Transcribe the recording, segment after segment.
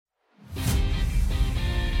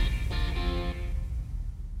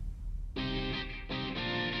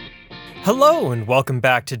Hello and welcome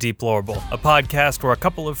back to Deplorable, a podcast where a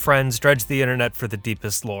couple of friends dredge the internet for the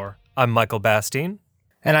deepest lore. I'm Michael Bastine.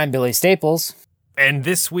 And I'm Billy Staples. And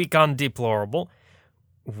this week on Deplorable,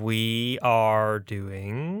 we are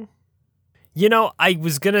doing... I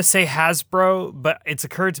was going to say Hasbro, but it's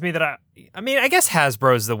occurred to me that I guess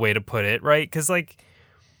Hasbro is the way to put it, right? Because,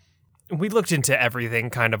 we looked into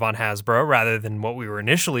everything kind of on Hasbro rather than what we were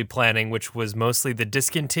initially planning, which was mostly the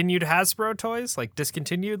discontinued Hasbro toys,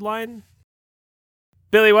 discontinued line.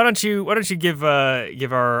 Billy, why don't you give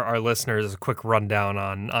our listeners a quick rundown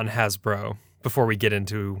on Hasbro before we get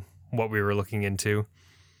into what we were looking into?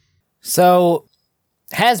 So,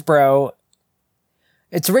 Hasbro,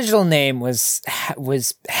 its original name was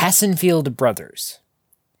Hassenfield Brothers,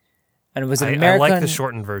 and it was an American. I like the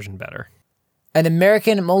shortened version better. An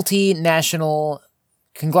American multinational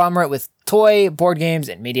conglomerate with toy, board games,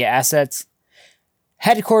 and media assets,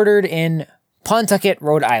 headquartered in Pawtucket,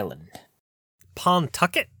 Rhode Island.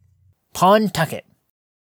 Pawtucket? Pawtucket.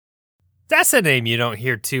 That's a name you don't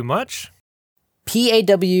hear too much.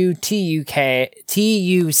 Pawtucket.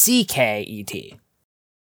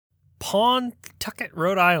 Pawtucket,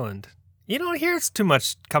 Rhode Island. You don't hear too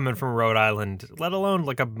much coming from Rhode Island, let alone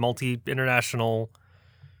a multinational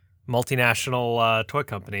toy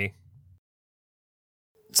company.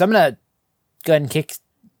 So I'm going to go ahead and kick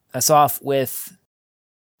us off with,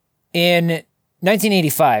 in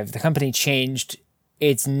 1985, the company changed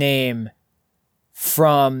its name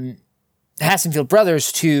from Hassenfield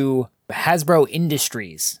Brothers to Hasbro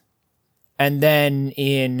Industries. And then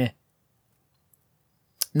in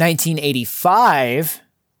 1985,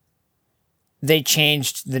 they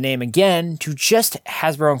changed the name again to just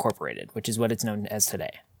Hasbro Incorporated, which is what it's known as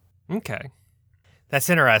today. Okay. That's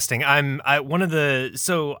interesting. I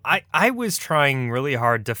was trying really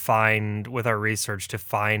hard to find, with our research, to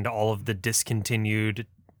find all of the discontinued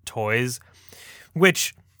toys,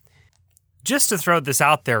 which, just to throw this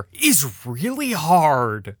out there, is really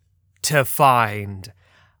hard to find.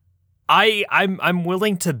 I'm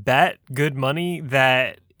willing to bet good money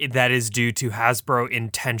that is due to Hasbro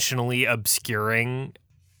intentionally obscuring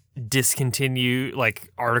discontinue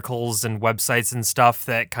articles and websites and stuff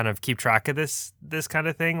that kind of keep track of this kind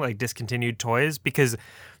of thing, discontinued toys, because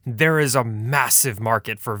there is a massive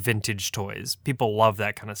market for vintage toys. People love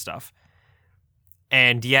that kind of stuff.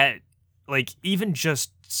 And yet, even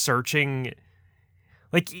just searching,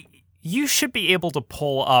 you should be able to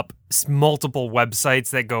pull up multiple websites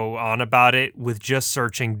that go on about it with just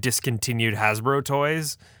searching discontinued Hasbro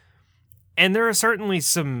toys. And there are certainly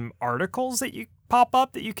some articles that you pop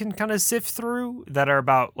up that you can kind of sift through that are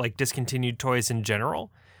about discontinued toys in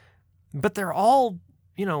general. But they're all,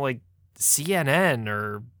 CNN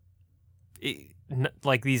or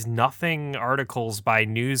these nothing articles by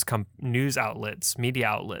news outlets, media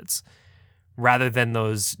outlets, rather than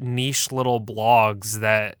those niche little blogs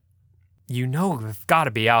that have got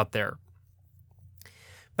to be out there.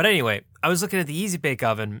 But anyway, I was looking at the Easy Bake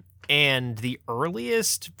Oven, and the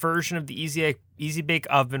earliest version of the Easy Bake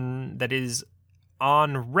Oven that is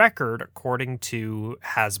on record, according to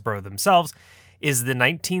Hasbro themselves, is the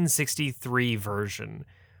 1963 version,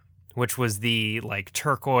 which was the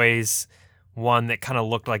turquoise one that kind of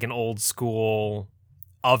looked like an old school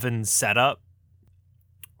oven setup,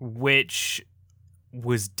 which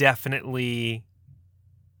was definitely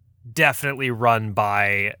run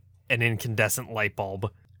by an incandescent light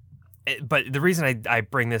bulb. But the reason I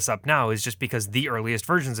bring this up now is just because the earliest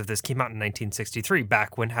versions of this came out in 1963,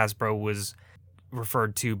 back when Hasbro was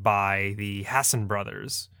referred to by the Hassan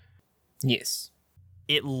brothers. Yes.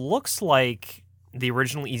 It looks like the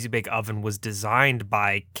original Easy Bake Oven was designed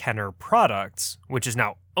by Kenner Products, which is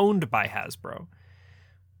now owned by Hasbro,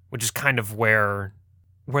 which is kind of where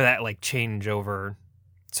that change over.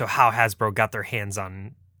 So how Hasbro got their hands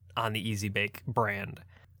on the Easy Bake brand.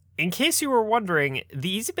 In case you were wondering, the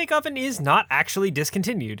Easy Bake Oven is not actually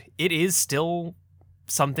discontinued. It is still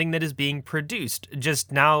something that is being produced.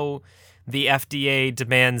 Just now, the FDA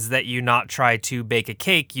demands that you not try to bake a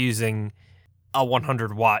cake using a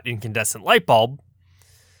 100-watt incandescent light bulb.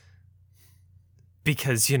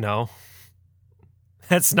 Because,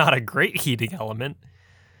 that's not a great heating element.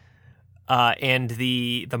 And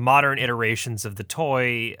the modern iterations of the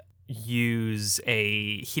toy use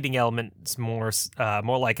a heating element more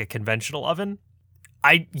like a conventional oven.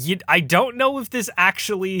 I don't know if this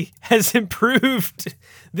actually has improved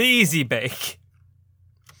the Easy Bake.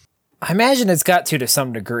 I imagine it's got to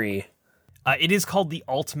some degree. It is called the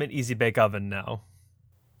Ultimate Easy Bake Oven now,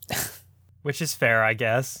 which is fair, I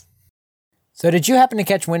guess. So did you happen to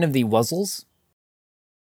catch wind of the Wuzzles?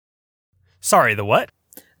 Sorry, the what?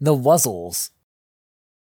 The Wuzzles.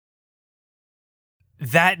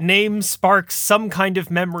 That name sparks some kind of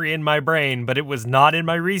memory in my brain, but it was not in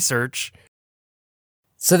my research.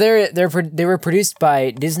 So they were produced by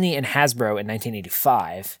Disney and Hasbro in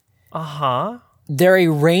 1985. Uh-huh. They're a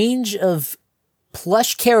range of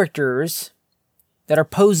plush characters that are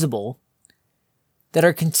posable, that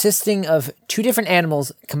are consisting of two different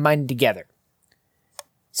animals combined together.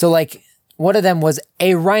 So, like, one of them was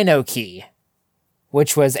a rhino key,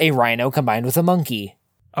 which was a rhino combined with a monkey.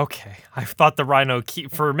 Okay. I thought the rhino key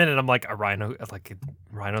for a minute. I'm like, a rhino's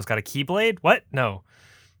got a keyblade? What? No.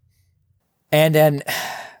 And an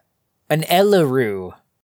Elleroo.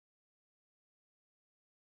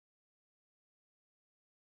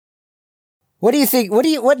 What do you think?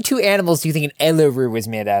 What two animals do you think an Elleroo was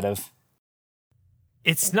made out of?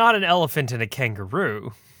 It's not an elephant and a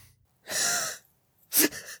kangaroo.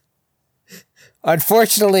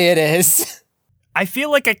 Unfortunately, it is. I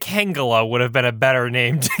feel like a Kangala would have been a better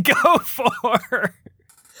name to go for. I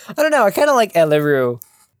don't know. I kind of like Elleroo.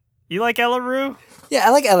 You like Elleroo? Yeah, I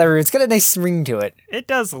like Elleroo. It's got a nice ring to it. It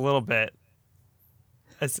does a little bit.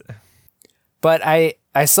 But I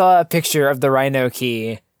saw a picture of the rhino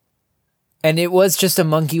key, and it was just a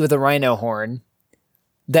monkey with a rhino horn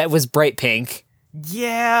that was bright pink.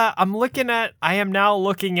 Yeah, I am now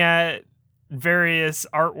looking at various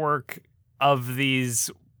artwork of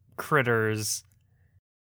these critters.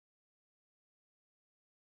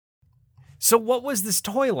 So what was this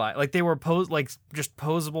toy line? Like they were just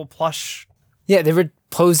posable plush. Yeah, they were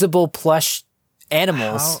posable plush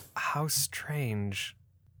animals. How strange.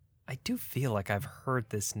 I do feel like I've heard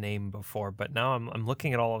this name before, but now I'm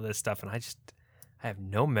looking at all of this stuff and I have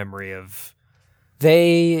no memory of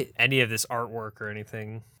any of this artwork or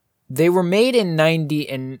anything. They were made in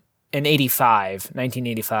 1985.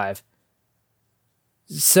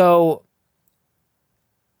 So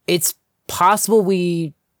it's possible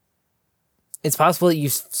that you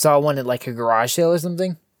saw one at like a garage sale or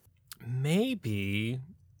something. Maybe.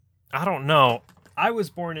 I don't know. I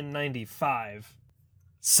was born in 95.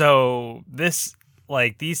 So these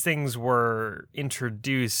things were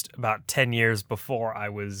introduced about 10 years before I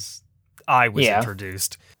was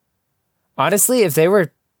introduced. Honestly, if they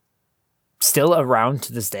were still around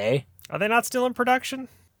to this day. Are they not still in production?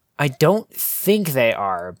 I don't think they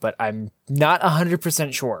are, but I'm not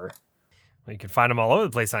 100% sure. Well, you can find them all over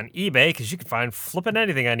the place on eBay because you can find flipping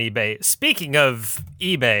anything on eBay. Speaking of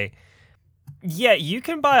eBay, yeah, you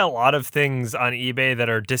can buy a lot of things on eBay that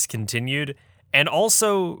are discontinued. And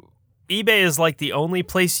also, eBay is like the only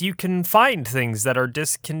place you can find things that are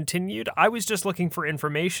discontinued. I was just looking for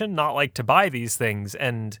information, not like to buy these things.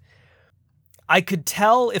 And I could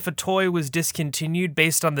tell if a toy was discontinued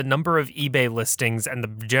based on the number of eBay listings and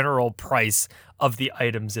the general price of the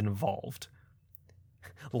items involved.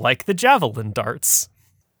 Like the javelin darts.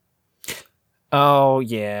 Oh,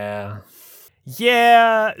 yeah.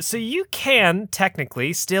 Yeah, so you can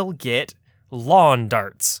technically still get lawn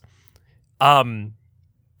darts.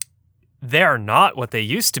 They're not what they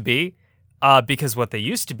used to be, because what they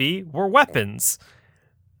used to be were weapons.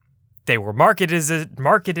 They were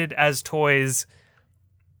marketed as toys.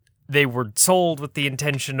 They were sold with the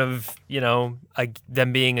intention of,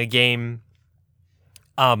 them being a game.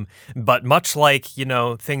 But much like,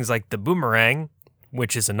 things like the boomerang,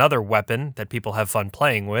 which is another weapon that people have fun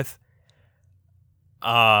playing with,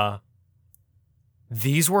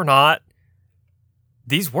 these were not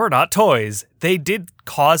toys. They did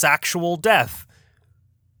cause actual death.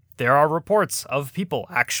 There are reports of people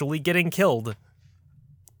actually getting killed.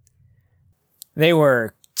 They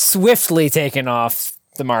were swiftly taken off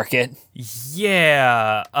the market.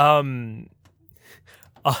 Yeah.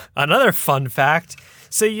 Another fun fact.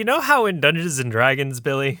 So you know how in Dungeons and Dragons,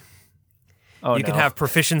 Billy, you can have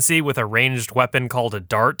proficiency with a ranged weapon called a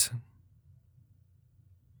dart?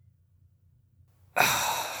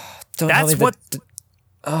 That's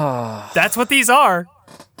what these are.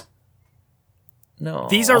 No.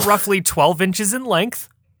 These are roughly 12 inches in length.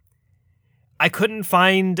 I couldn't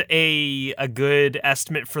find a good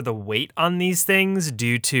estimate for the weight on these things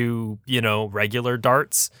due to, regular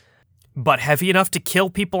darts, but heavy enough to kill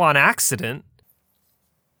people on accident.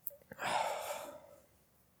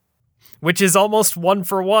 Which is almost one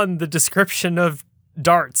for one the description of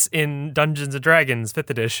darts in Dungeons & Dragons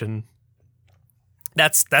 5th edition.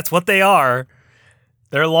 That's what they are.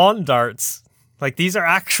 They're lawn darts. Like, these are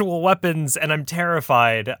actual weapons, and I'm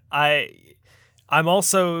terrified. I'm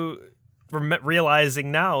also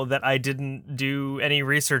realizing now that I didn't do any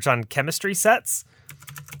research on chemistry sets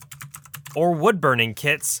or wood burning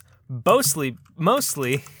kits. Mostly.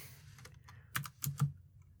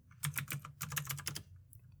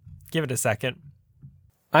 Give it a second.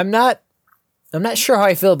 I'm not I'm not sure how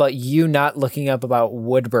I feel about you not looking up about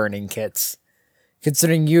wood burning kits,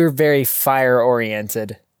 considering you're very fire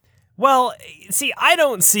oriented. Well, see, I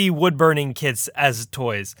don't see wood burning kits as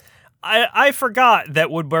toys. I forgot that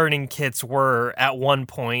wood burning kits were at one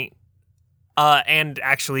point, and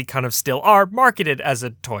actually kind of still are, marketed as a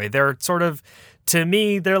toy. They're sort of, to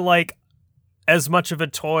me, they're like as much of a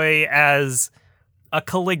toy as a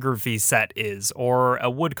calligraphy set is, or a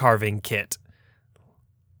wood carving kit.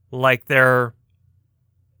 Like they're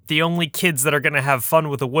the only kids that are going to have fun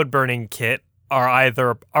with a wood burning kit are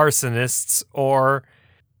either arsonists or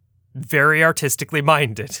very artistically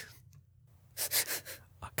minded.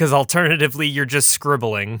 Because alternatively, you're just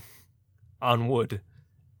scribbling on wood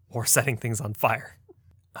or setting things on fire.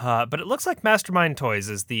 But it looks like Mastermind Toys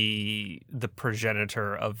is the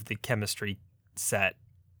progenitor of the chemistry set,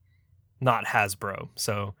 not Hasbro.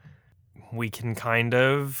 So we can kind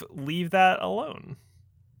of leave that alone.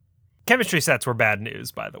 Chemistry sets were bad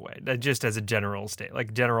news, by the way, just as a general state,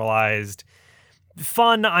 like generalized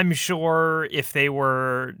fun, I'm sure, if they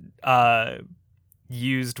were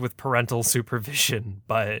used with parental supervision,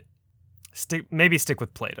 but maybe stick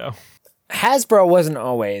with Play-Doh. Hasbro wasn't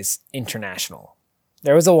always international.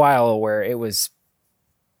 There was a while where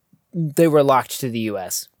they were locked to the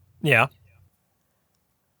US. Yeah.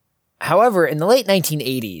 However, in the late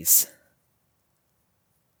 1980s,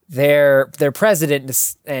 their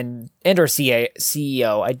president and/or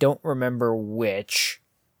CEO, I don't remember which,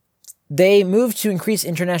 they moved to increase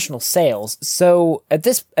international sales. So at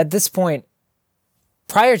this point,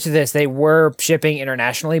 prior to this, they were shipping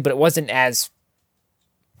internationally, but it wasn't as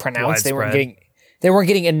pronounced. Widespread. They weren't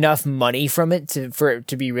getting enough money from it for it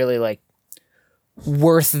to be really like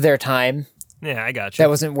worth their time. Yeah, I got you. That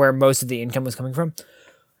wasn't where most of the income was coming from.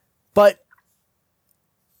 But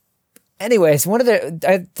anyways, one of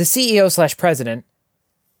the CEO/president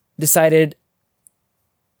decided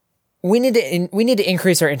we need to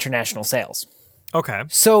increase our international sales. Okay.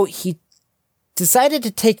 So he decided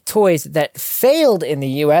to take toys that failed in the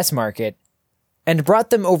US market and brought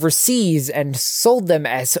them overseas and sold them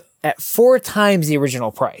at 4 times the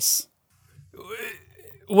original price.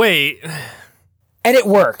 Wait. And it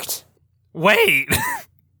worked. Wait.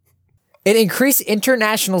 It increased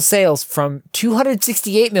international sales from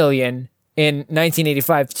 268 million in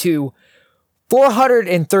 1985 to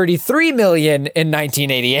 433 million in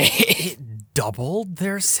 1988. Doubled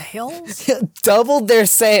their sales? Doubled their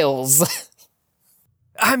sales.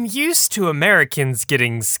 I'm used to Americans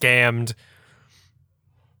getting scammed.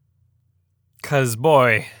 'Cause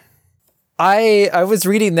boy, I was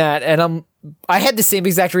reading that and I had the same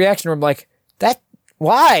exact reaction where I'm like,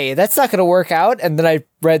 why? That's not going to work out. And then I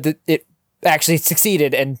read that it actually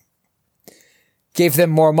succeeded and gave them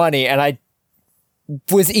more money, and I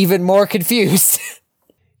was even more confused.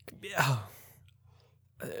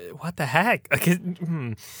 What the heck?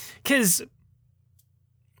 Because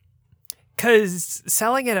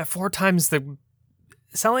selling it at 4 times the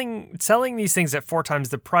selling these things at 4 times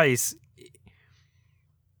the price.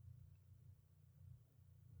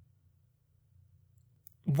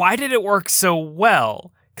 Why did it work so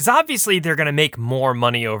well? Because obviously they're going to make more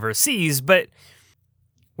money overseas, but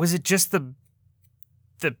was it just the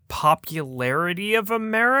popularity of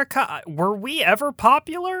America? Were we ever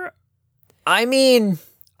popular? I mean,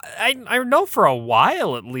 I know for a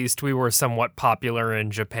while at least we were somewhat popular in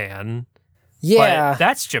Japan. yeah. But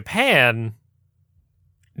that's Japan.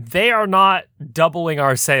 They are not doubling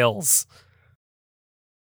our sales.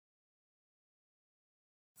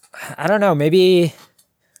 I don't know. Maybe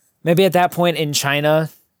at that point in China,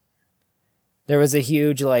 there was a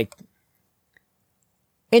huge like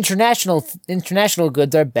international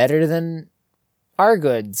goods are better than our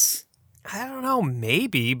goods. I don't know,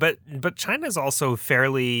 maybe, but China's also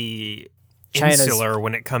fairly insular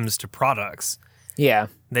when it comes to products. Yeah.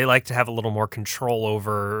 They like to have a little more control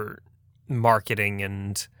over marketing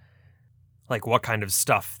and like what kind of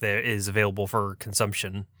stuff there is available for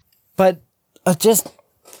consumption. But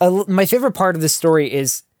my favorite part of this story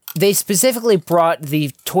is they specifically brought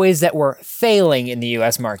the toys that were failing in the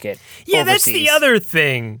US market. Yeah, overseas. That's the other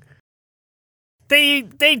thing. They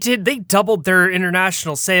doubled their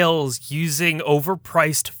international sales using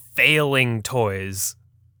overpriced failing toys.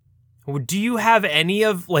 Do you have any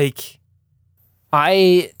of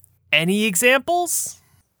any examples?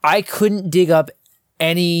 I couldn't dig up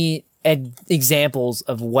any examples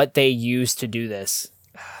of what they used to do this.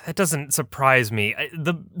 That doesn't surprise me.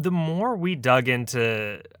 The more we dug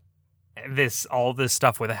into all this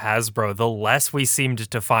stuff with Hasbro, the less we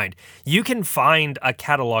seemed to find. You can find a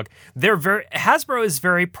catalog. Hasbro is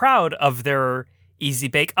very proud of their Easy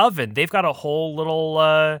Bake Oven. They've got a whole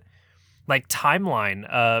little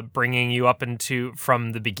timeline, bringing you up into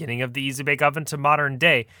from the beginning of the Easy Bake Oven to modern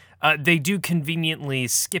day. They do conveniently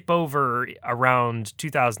skip over around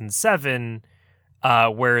 2007,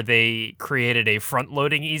 where they created a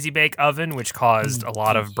front-loading Easy Bake Oven, which caused a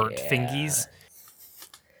lot of burnt fingies.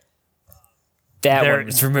 That one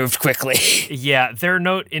was removed quickly. Yeah, their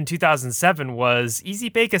note in 2007 was, Easy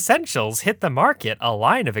Bake Essentials hit the market, a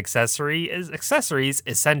line of accessories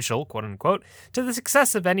essential, quote-unquote, to the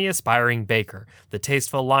success of any aspiring baker. The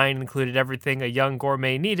tasteful line included everything a young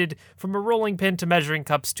gourmet needed, from a rolling pin to measuring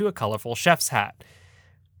cups to a colorful chef's hat.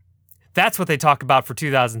 That's what they talk about for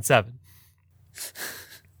 2007.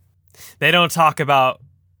 They don't talk about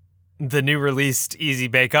the new released Easy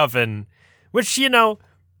Bake Oven, which,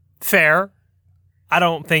 fair. I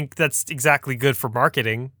don't think that's exactly good for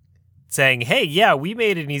marketing. Saying, hey, yeah, we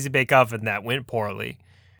made an Easy Bake Oven that went poorly.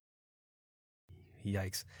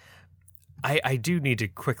 Yikes. I do need to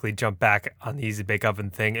quickly jump back on the Easy Bake Oven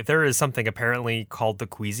thing. There is something apparently called the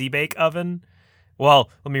Queasy Bake Oven. Well,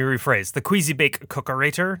 let me rephrase. The Queasy Bake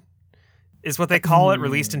Cookerator is what they call it,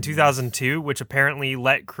 released in 2002, which apparently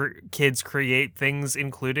let kids create things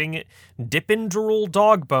including dip-in drool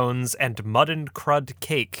dog bones and mud and crud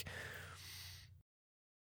cake.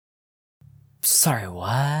 Sorry,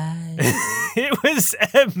 what? It was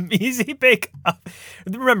Easy Bake Oven.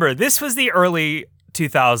 Remember, this was the early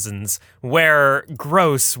 2000s where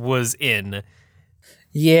gross was in.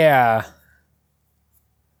 Yeah.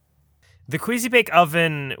 The Queasy Bake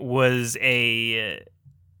Oven was an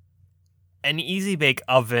Easy Bake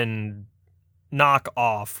Oven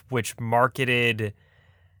knockoff, which marketed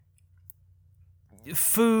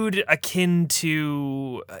food akin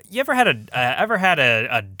to. You ever had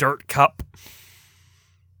a dirt cup?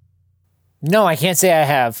 No, I can't say I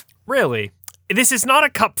have. Really? This is not a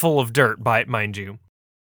cup full of dirt, mind you.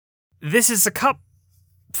 This is a cup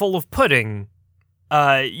full of pudding,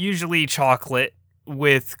 usually chocolate,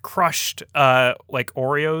 with crushed like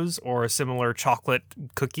Oreos or similar chocolate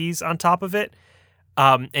cookies on top of it,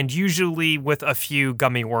 and usually with a few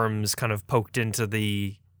gummy worms kind of poked into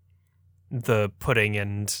the pudding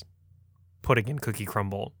and cookie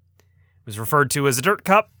crumble. It was referred to as a dirt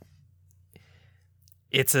cup.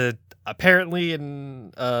 It's apparently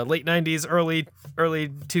in late 90s, early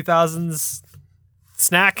 2000s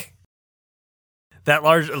snack that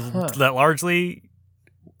largely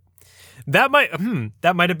that might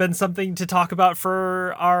have been something to talk about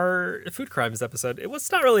for our food crimes episode.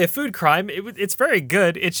 It's not really a food crime. It's very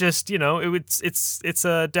good. It's just, it's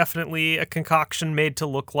definitely a concoction made to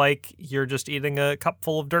look like you're just eating a cup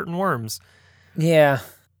full of dirt and worms. Yeah.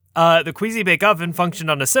 The Queasy Bake Oven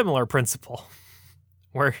functioned on a similar principle,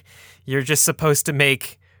 where you're just supposed to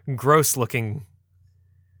make gross-looking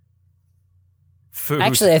food.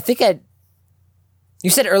 Actually, I think you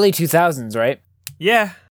said early 2000s, right?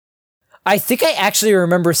 Yeah. I think I actually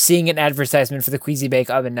remember seeing an advertisement for the Queasy Bake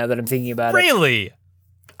Oven now that I'm thinking about it. Really?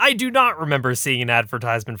 I do not remember seeing an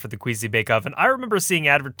advertisement for the Queasy Bake Oven. I remember seeing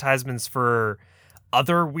advertisements for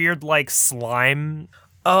other weird, like, slime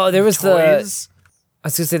there was toys. I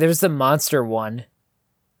was going to say, there was the monster one.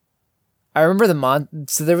 I remember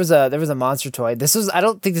so there was a monster toy. I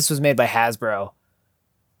don't think this was made by Hasbro,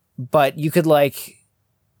 but you could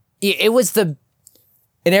it was in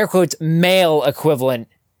air quotes, male equivalent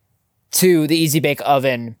to the Easy Bake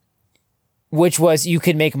Oven, which was you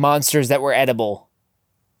could make monsters that were edible.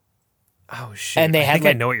 Oh shit! And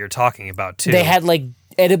I know what you're talking about too. They had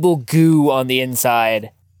edible goo on the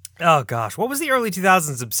inside. Oh gosh, what was the early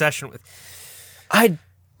 2000s obsession with? I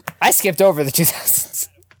skipped over the 2000s.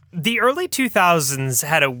 The early 2000s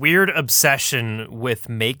had a weird obsession with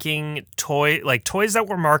making toys that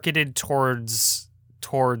were marketed towards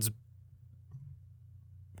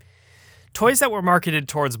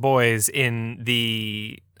boys in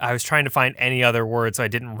the. I was trying to find any other word so I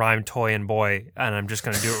didn't rhyme toy and boy, and I'm just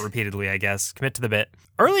going to do it repeatedly, I guess. Commit to the bit.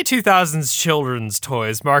 Early 2000s children's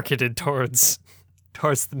toys marketed towards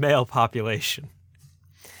the male population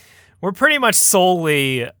were pretty much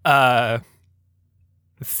solely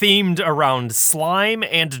themed around slime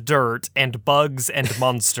and dirt and bugs and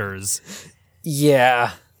monsters.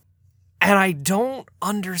 Yeah. And I don't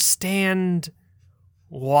understand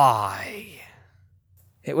why.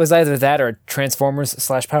 It was either that or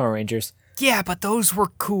Transformers/Power Rangers. Yeah, but those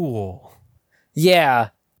were cool. Yeah.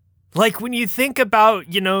 Like when you think about,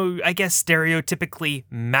 I guess stereotypically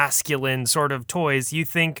masculine sort of toys, you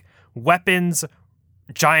think weapons,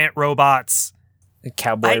 giant robots. The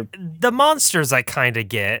cowboy. The monsters I kind of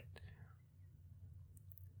get.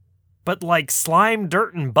 But slime,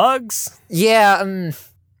 dirt, and bugs? Yeah.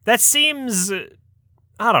 That seems,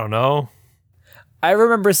 I don't know. I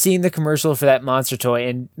remember seeing the commercial for that monster toy,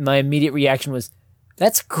 and my immediate reaction was,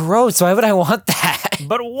 that's gross. Why would I want that?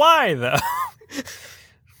 But why, though?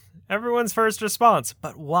 Everyone's first response,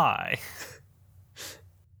 but why?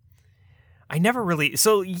 I never really...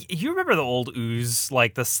 So, you remember the old ooze,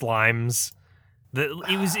 like the slimes?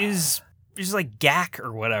 It was just like GAC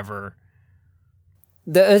or whatever.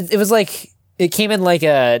 It was like... It came in like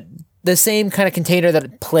the same kind of container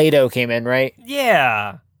that Play-Doh came in, right?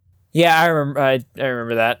 Yeah. Yeah, I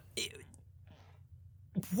remember that.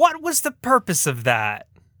 What was the purpose of that?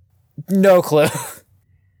 No clue.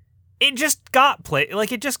 It just got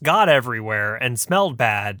it just got everywhere and smelled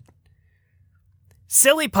bad.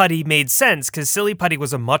 Silly Putty made sense because Silly Putty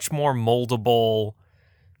was a much more moldable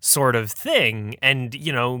sort of thing, and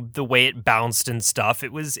you know the way it bounced and stuff.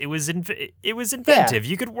 It was inventive. Yeah.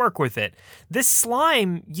 You could work with it. This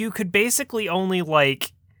slime, you could basically only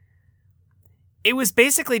like. It was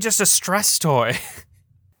basically just a stress toy.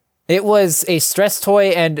 It was a stress toy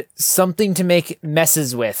and something to make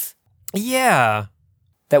messes with. Yeah.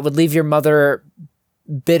 That would leave your mother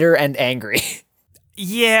bitter and angry.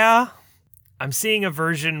 Yeah. I'm seeing a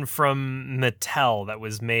version from Mattel that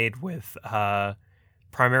was made with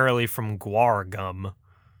primarily from guar gum.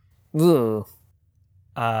 Ooh.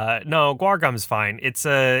 No, guar gum's fine. It's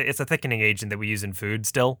a thickening agent that we use in food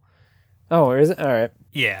still. Oh, is it? All right.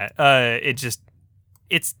 Yeah.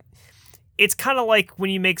 It's kind of like when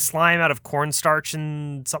you make slime out of cornstarch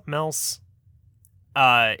and something else.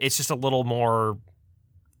 It's just a little more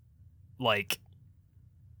like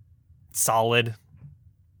solid,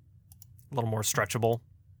 a little more stretchable.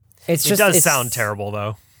 It does sound terrible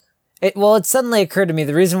though. It suddenly occurred to me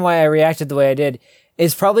the reason why I reacted the way I did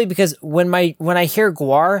is probably because when I hear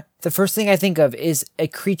guar, the first thing I think of is a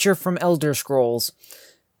creature from Elder Scrolls.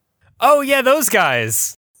 Oh yeah, those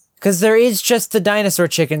guys. Because there is just the dinosaur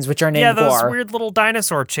chickens, which are named guar. Yeah, those weird little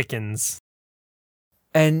dinosaur chickens.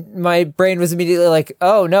 And my brain was immediately like,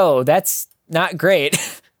 oh no, that's not great.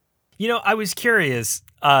 You know, I was curious.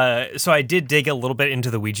 So I did dig a little bit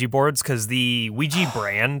into the Ouija boards because the Ouija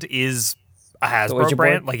brand is a Hasbro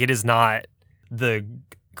brand. Like, it is not the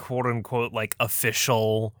quote unquote like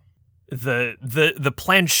official the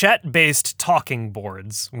planchette-based talking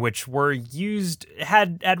boards, which were used,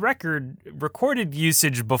 had recorded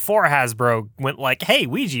usage before Hasbro went like, hey,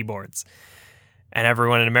 Ouija boards. And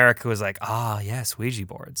everyone in America was like, yes, Ouija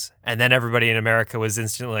boards. And then everybody in America was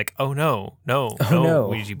instantly like, oh, no,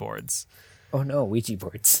 Ouija boards. Oh, no, Ouija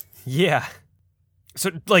boards. Yeah. So,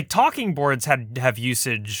 like, talking boards have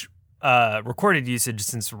usage, recorded usage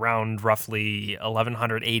since around roughly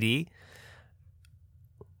 1100 AD.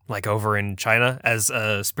 Like over in China as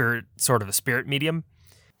a spirit medium.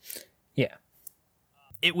 Yeah.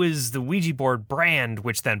 It was the Ouija board brand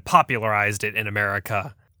which then popularized it in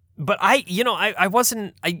America. But I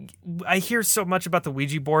hear so much about the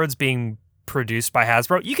Ouija boards being produced by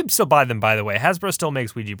Hasbro. You can still buy them, by the way. Hasbro still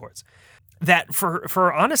makes Ouija boards. That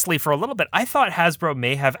for honestly, for a little bit, I thought Hasbro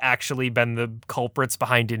may have actually been the culprits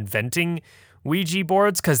behind inventing Ouija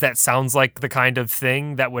boards, because that sounds like the kind of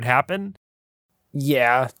thing that would happen.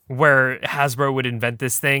 Yeah. Where Hasbro would invent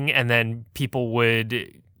this thing and then people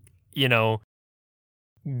would,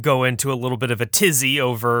 go into a little bit of a tizzy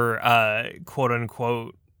over, quote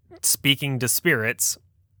unquote, speaking to spirits.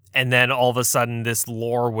 And then all of a sudden this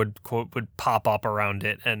lore would pop up around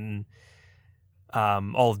it. And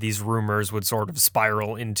all of these rumors would sort of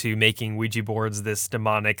spiral into making Ouija boards this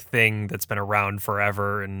demonic thing that's been around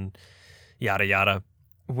forever and yada yada.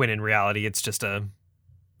 When in reality, it's just a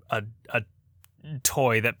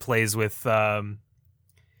toy that plays with the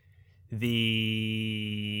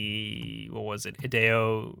what was it,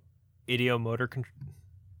 ideomotor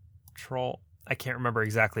control. I can't remember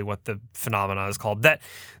exactly what the phenomenon is called. That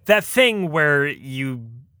thing where you,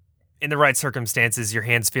 in the right circumstances, your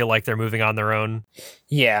hands feel like they're moving on their own.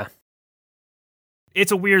 Yeah,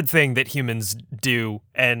 it's a weird thing that humans do,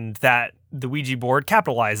 and that the Ouija board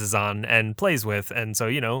capitalizes on and plays with, and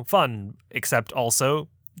so fun, except also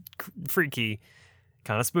freaky,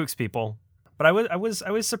 kind of spooks people. But I was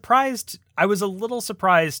surprised. I was a little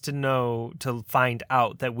surprised to find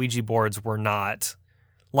out that Ouija boards were not,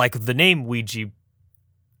 like, the name Ouija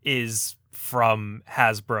is from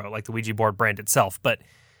Hasbro, like the Ouija board brand itself, but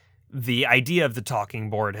the idea of the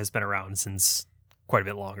talking board has been around since quite a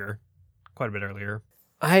bit earlier.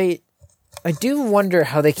 I do wonder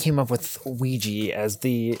how they came up with Ouija as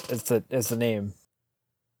the name.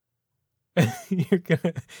 You're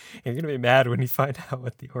gonna be mad when you find out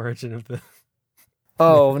what the origin of the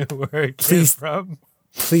where it came from.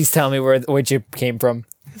 Please tell me where Ouija came from.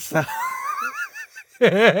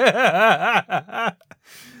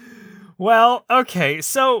 Well, okay,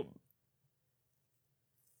 so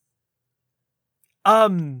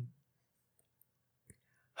oh,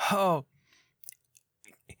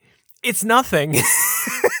 it's nothing.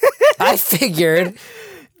 I figured.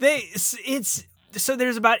 So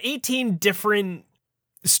there's about 18 different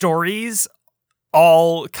stories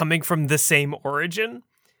all coming from the same origin,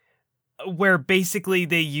 where basically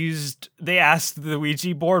they asked the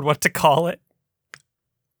Ouija board what to call it.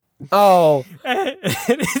 Oh. And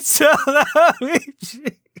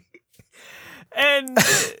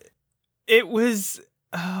it was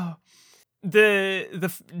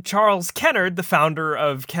the Charles Kennard, the founder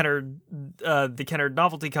of Kennard, the Kennard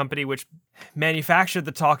Novelty Company, which manufactured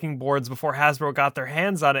the talking boards before Hasbro got their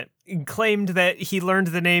hands on it, claimed that he learned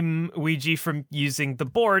the name Ouija from using the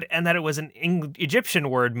board and that it was an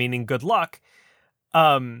Egyptian word meaning good luck.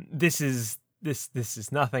 This is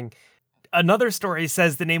nothing. Another story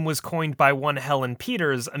says the name was coined by one Helen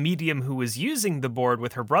Peters, a medium who was using the board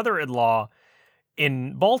with her brother-in-law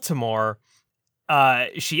in Baltimore.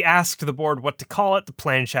 She asked the board what to call it. The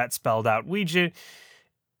planchette spelled out Ouija,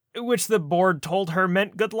 which the board told her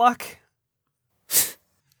meant good luck.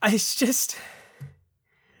 It's just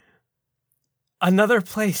another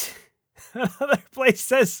place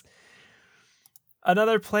says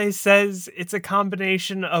it's a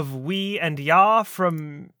combination of oui and ja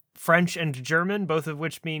from French and German, both of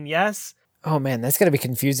which mean yes. Oh man, that's gotta be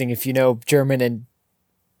confusing if you know German and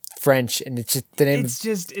French and it's just the name.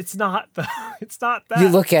 It's not that. You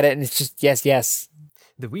look at it and it's just yes.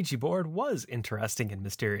 The Ouija board was interesting and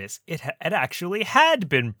mysterious. It actually had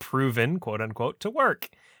been proven, quote unquote, to work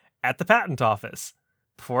at the patent office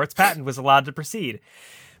before its patent was allowed to proceed.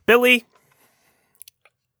 Billy,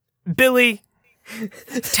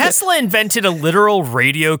 Tesla invented a literal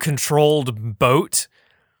radio-controlled boat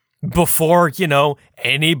before,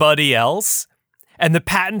 anybody else. And the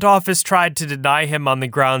patent office tried to deny him on the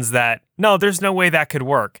grounds that, no, there's no way that could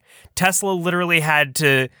work. Tesla literally had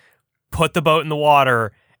to put the boat in the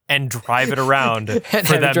water and drive it around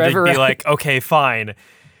for them to be like, okay, fine.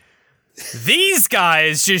 These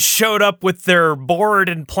guys just showed up with their board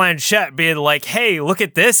and planchette being like, hey, look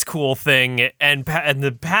at this cool thing. And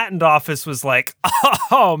the patent office was like,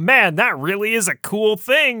 oh, man, that really is a cool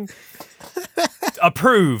thing.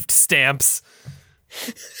 Approved stamps.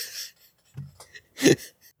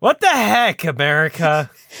 What the heck,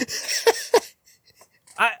 America?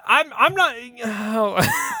 I'm not. Oh.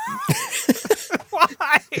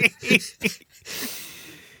 Why?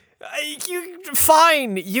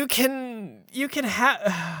 You can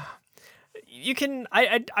have.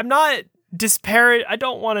 I'm not disparage. I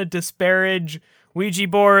don't want to disparage Ouija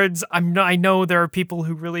boards. I know there are people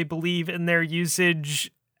who really believe in their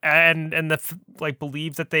usage and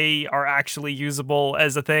believe that they are actually usable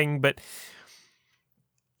as a thing, but.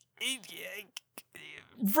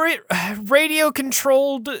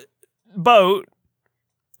 Radio-controlled boat,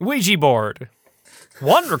 Ouija board.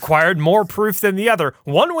 One required more proof than the other.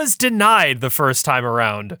 One was denied the first time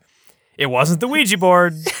around. It wasn't the Ouija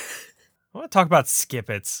board. I want to talk about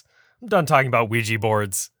Skippets. I'm done talking about Ouija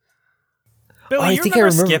boards. Billy, you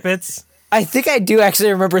remember Skippets? I think I do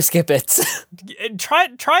actually remember Skippets. Try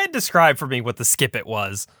and describe for me what the Skippet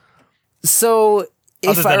was. So,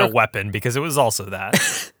 other than a weapon, because it was also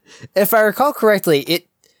that. If I recall correctly,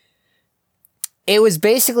 it was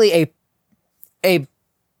basically a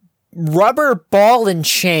rubber ball and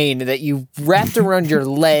chain that you wrapped around your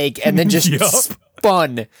leg and then just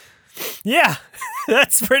spun. Yeah,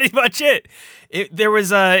 that's pretty much it. It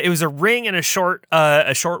was a ring and a short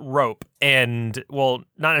rope, and well,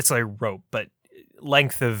 not necessarily rope, but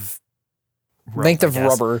length of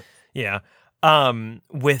rubber. Yeah.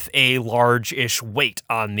 With a large-ish weight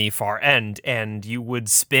on the far end, and you would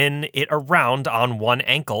spin it around on one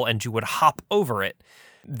ankle and you would hop over it.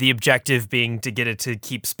 The objective being to get it to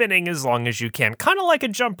keep spinning as long as you can. Kind of like a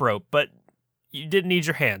jump rope, but you didn't need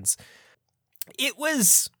your hands. It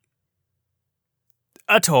was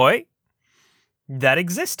a toy that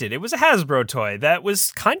existed. It was a Hasbro toy that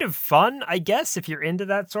was kind of fun, I guess, if you're into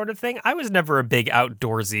that sort of thing. I was never a big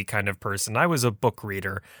outdoorsy kind of person. I was a book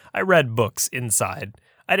reader. I read books inside.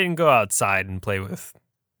 I didn't go outside and play with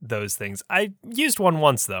those things. I used one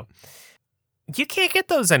once, though. You can't get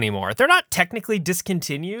those anymore. They're not technically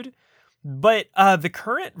discontinued, but the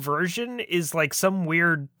current version is like some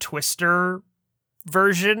weird Twister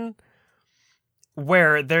version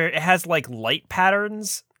where it has like light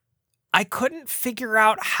patterns. I couldn't figure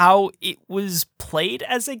out how it was played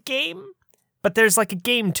as a game, but there's like a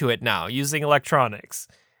game to it now using electronics.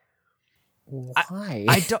 Why?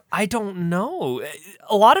 I don't know.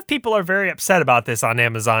 A lot of people are very upset about this on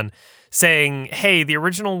Amazon. saying, hey, the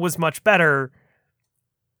original was much better.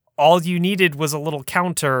 All you needed was a little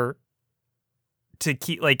counter to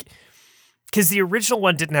keep, like, because the original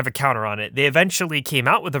one didn't have a counter on it. They eventually came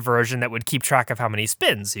out with a version that would keep track of how many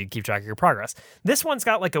spins, so you keep track of your progress. This one's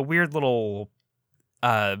got like a weird little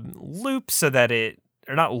loop so that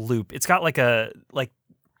or not loop, it's got like the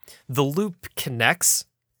loop connects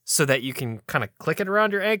so that you can kind of click it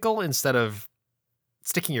around your ankle instead of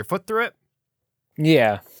sticking your foot through it.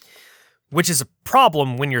 Yeah. Which is a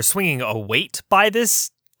problem when you're swinging a weight by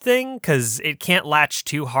this thing, because it can't latch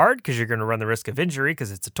too hard because you're going to run the risk of injury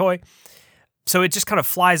because it's a toy. So it just kind of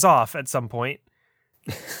flies off at some point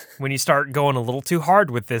when you start going a little too hard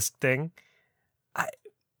with this thing.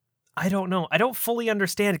 I don't know. I don't fully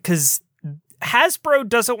understand it because Hasbro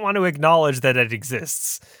doesn't want to acknowledge that it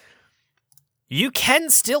exists. You can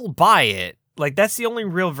still buy it. Like, that's the only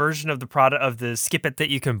real version of the product of the Skip It that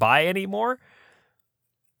you can buy anymore.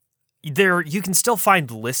 You can still find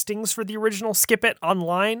listings for the original Skip It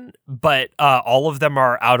online, but all of them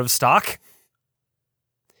are out of stock.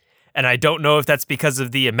 And I don't know if that's because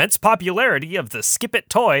of the immense popularity of the Skip It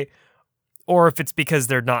toy, or if it's because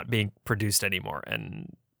they're not being produced anymore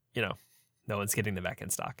and, no one's getting them back in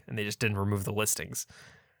stock and they just didn't remove the listings.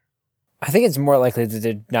 I think it's more likely that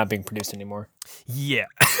they're not being produced anymore. Yeah.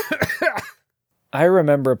 I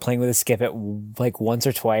remember playing with a Skip It like once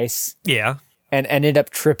or twice. Yeah. And ended up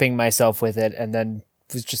tripping myself with it, and then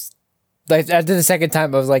was just like, after the second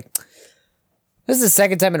time I was like, this is the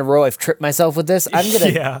second time in a row I've tripped myself with this. I'm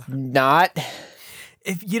gonna not.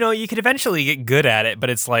 If you could eventually get good at it, but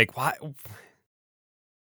it's like, why?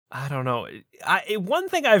 I don't know. One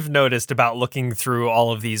thing I've noticed about looking through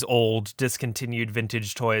all of these old discontinued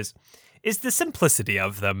vintage toys is the simplicity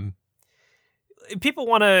of them. People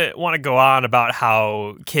want to go on about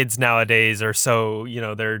how kids nowadays are so,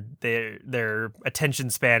 their attention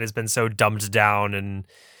span has been so dumbed down and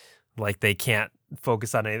like they can't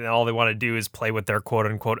focus on anything. All they want to do is play with their quote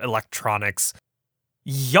unquote electronics.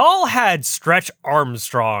 Y'all had Stretch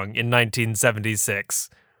Armstrong in 1976.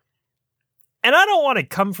 And I don't want to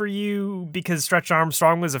come for you because Stretch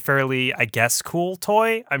Armstrong was a fairly, I guess, cool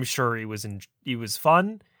toy. I'm sure he was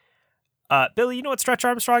fun. Billy, you know what Stretch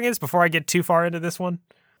Armstrong is before I get too far into this one?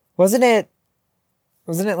 Wasn't it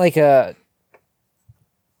like a,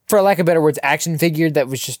 for lack of better words, action figure that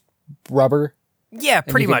was just rubber? Yeah,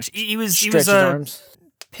 pretty much. He was a arms.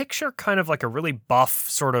 Picture kind of like a really buff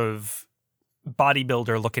sort of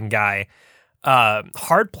bodybuilder looking guy.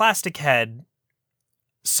 Hard plastic head,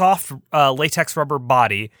 soft latex rubber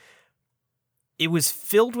body. It was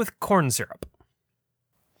filled with corn syrup.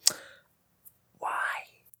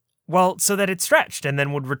 Well, so that it stretched and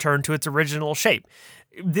then would return to its original shape.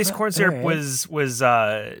 This corn syrup was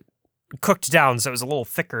cooked down, so it was a little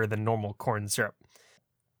thicker than normal corn syrup.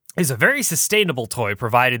 It's a very sustainable toy,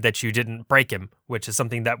 provided that you didn't break him, which is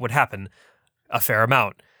something that would happen a fair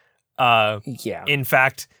amount. Yeah. In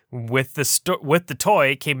fact, with the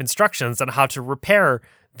toy came instructions on how to repair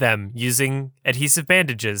them using adhesive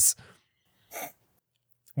bandages,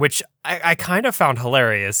 which I kind of found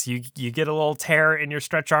hilarious. You get a little tear in your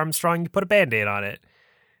Stretch Armstrong, you put a Band-Aid on it,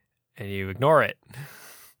 and you ignore it.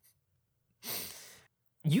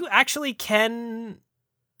 You actually can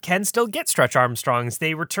still get Stretch Armstrongs.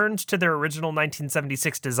 They returned to their original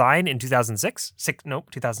 1976 design in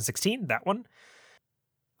 2016, that one.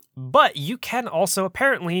 But you can also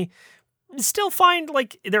apparently still find,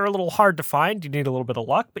 like, they're a little hard to find. You need a little bit of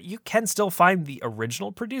luck, but you can still find the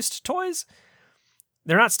original produced toys.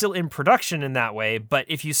 They're not still in production in that way, but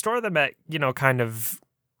if you store them at, kind of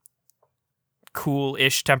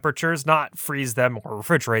cool-ish temperatures, not freeze them or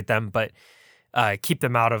refrigerate them, but keep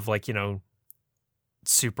them out of, like,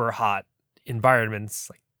 super hot environments,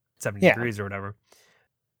 like 70 degrees or whatever,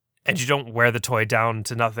 and you don't wear the toy down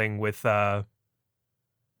to nothing with by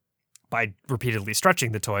repeatedly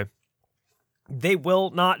stretching the toy, they will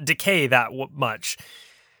not decay that much.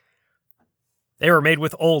 They were made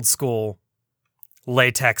with old school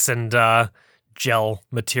latex and gel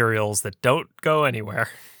materials that don't go anywhere.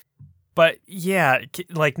 But yeah,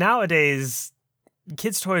 like nowadays,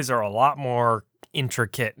 kids' toys are a lot more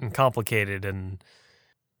intricate and complicated, and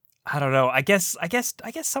I don't know. I guess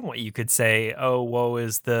somewhat you could say, oh, woe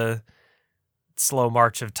is the slow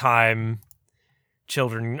march of time.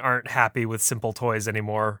 Children aren't happy with simple toys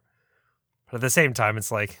anymore. But at the same time,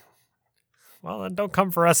 it's like, well, then don't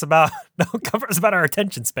come for us about our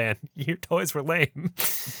attention span. Your toys were lame.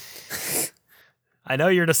 I know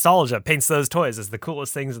your nostalgia paints those toys as the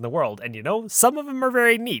coolest things in the world, and some of them are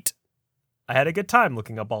very neat. I had a good time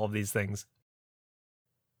looking up all of these things.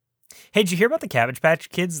 Hey, did you hear about the Cabbage Patch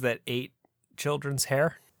Kids that ate children's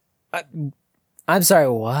hair? I'm sorry,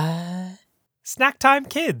 what? Snack Time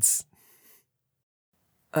Kids.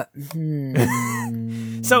 So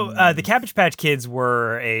the Cabbage Patch Kids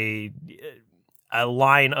were a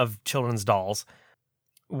line of children's dolls,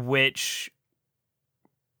 which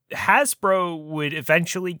Hasbro would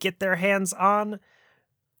eventually get their hands on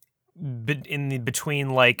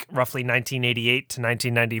between like roughly 1988 to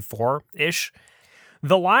 1994-ish.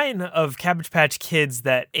 The line of Cabbage Patch Kids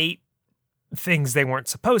that ate things they weren't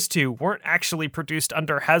supposed to weren't actually produced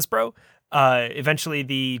under Hasbro. Eventually,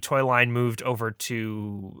 the toy line moved over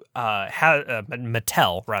to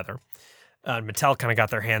Mattel, rather. Mattel kind of got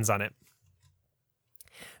their hands on it.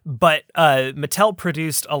 But Mattel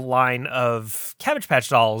produced a line of Cabbage Patch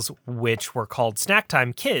dolls, which were called Snack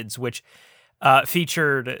Time Kids, which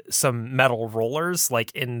featured some metal rollers,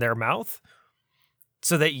 like, in their mouth,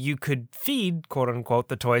 so that you could feed, quote-unquote,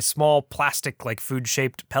 the toy small plastic, like,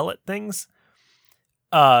 food-shaped pellet things,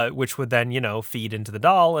 which would then, feed into the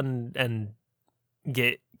doll and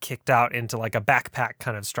get kicked out into, like, a backpack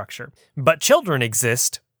kind of structure. But children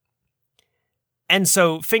exist, and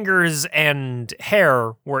so fingers and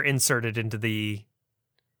hair were inserted into the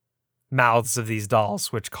mouths of these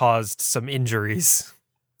dolls, which caused some injuries.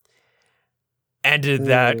 And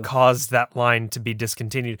that caused that line to be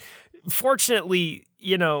discontinued. Fortunately,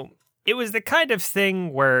 it was the kind of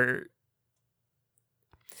thing where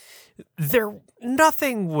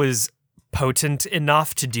nothing was potent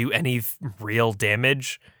enough to do any real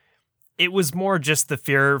damage. It was more just the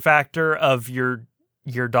fear factor of your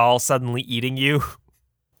doll suddenly eating you.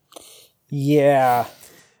 Yeah.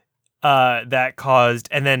 That caused,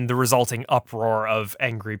 and then the resulting uproar of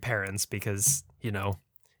angry parents because,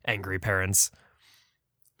 angry parents.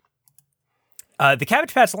 The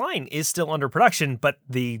Cabbage Patch line is still under production, but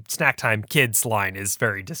the Snack Time Kids line is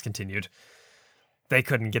very discontinued. They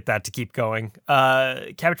couldn't get that to keep going.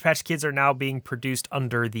 Cabbage Patch Kids are now being produced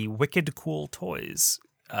under the Wicked Cool Toys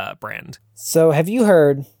brand. So have you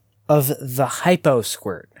heard of the Hypo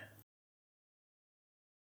Squirt?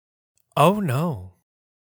 Oh, no.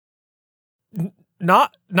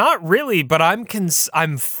 Not really, but I'm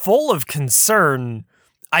full of concern.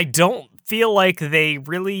 I don't feel like they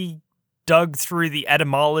really dug through the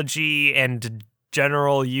etymology and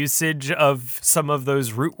general usage of some of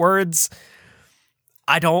those root words.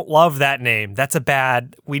 I don't love that name.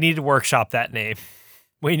 We need to workshop that name.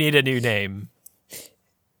 We need a new name.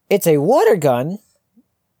 It's a water gun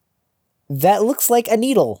that looks like a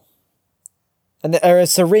needle. Or a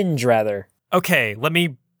syringe, rather. Okay, let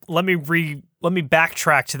me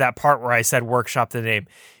backtrack to that part where I said workshop the name.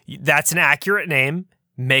 That's an accurate name.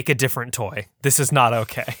 Make a different toy. This is not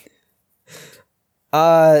okay.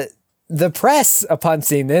 The press, upon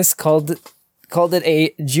seeing this, called it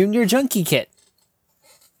a Junior Junkie Kit.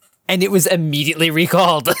 And it was immediately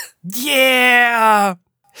recalled. Yeah!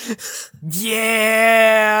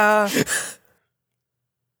 Yeah!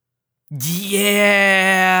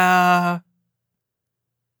 Yeah!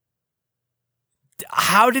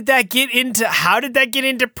 How did that get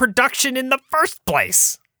into production in the first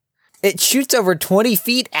place? It shoots over 20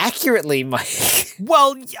 feet accurately, Mike.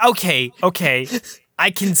 Well, okay.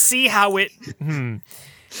 I can see how it...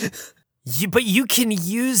 But you can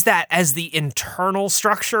use that as the internal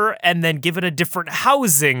structure and then give it a different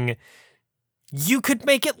housing. You could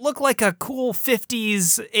make it look like a cool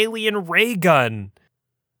 50s alien ray gun.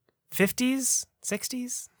 50s?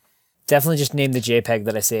 60s? Definitely just name the JPEG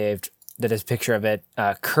that I saved that is a picture of it.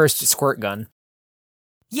 Cursed Squirt Gun.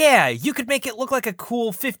 Yeah, you could make it look like a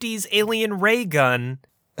cool 50s alien ray gun.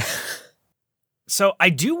 So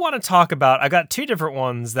I do want to talk about, I got two different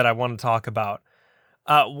ones that I want to talk about.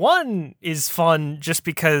 One is fun just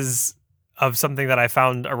because of something that I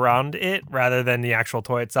found around it rather than the actual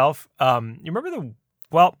toy itself. You remember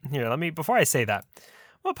before I say that,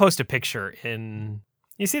 I'm going to post a picture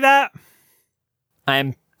you see that?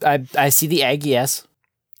 I see the egg, yes.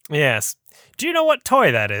 Yes. Do you know what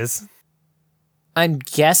toy that is? I'm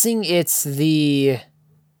guessing it's the...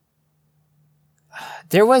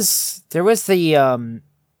 There was the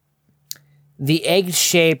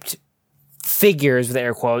egg-shaped figures, with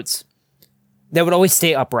air quotes, that would always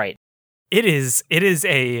stay upright. It is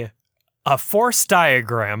a force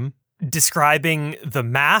diagram describing the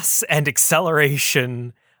mass and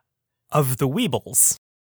acceleration of the Weebles.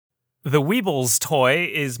 The Weebles toy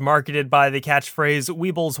is marketed by the catchphrase,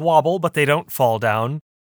 Weebles wobble, but they don't fall down.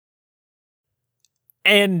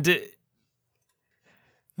 And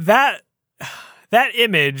that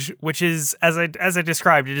image, which is, as I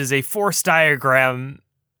described, it is a force diagram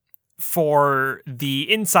for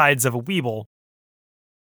the insides of a Weeble,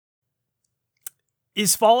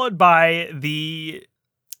 is followed by the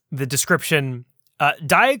the description,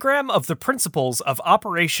 diagram of the principles of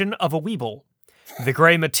operation of a Weeble. The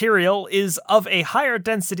gray material is of a higher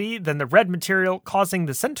density than the red material, causing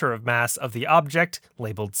the center of mass of the object,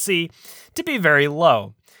 labeled C, to be very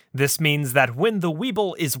low. This means that when the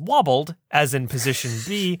Weeble is wobbled, as in position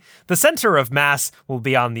B, the center of mass will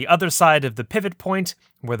be on the other side of the pivot point,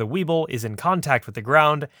 where the Weeble is in contact with the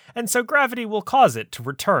ground, and so gravity will cause it to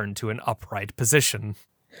return to an upright position.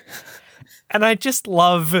 And I just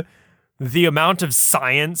love the amount of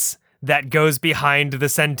science that goes behind the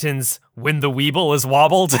sentence, when the Weeble is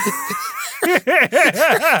wobbled.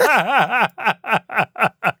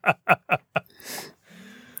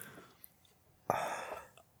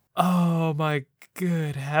 Oh my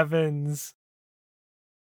good heavens.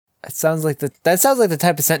 That sounds like the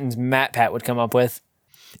type of sentence MatPat would come up with.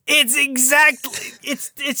 It's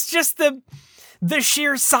just the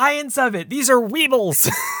sheer science of it. These are Weebles.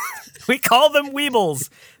 We call them Weebles.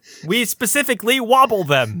 We specifically wobble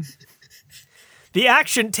them. The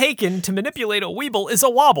action taken to manipulate a Weeble is a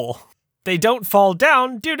wobble. They don't fall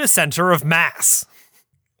down due to center of mass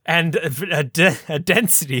and a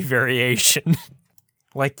density variation.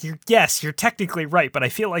 Like, you're technically right, but I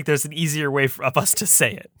feel like there's an easier way of us to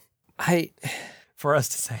say it. For us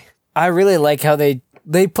to say. I really like how they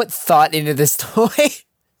put thought into this toy.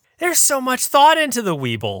 There's so much thought into the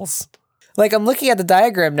Weebles. Like, I'm looking at the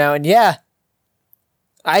diagram now, and yeah,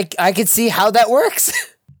 I could see how that works.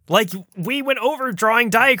 Like, we went over drawing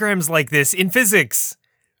diagrams like this in physics.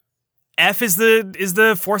 F is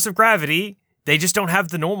the force of gravity. They just don't have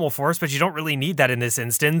the normal force, but you don't really need that in this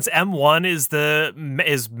instance. M1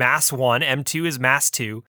 is mass 1, M2 is mass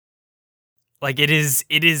 2. Like, it is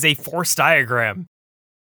a force diagram.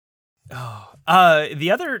 Oh. So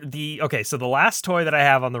the last toy that I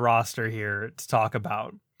have on the roster here to talk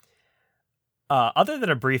about, other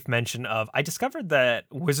than a brief mention of, I discovered that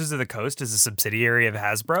Wizards of the Coast is a subsidiary of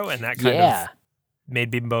Hasbro, and that kind of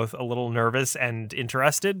made me both a little nervous and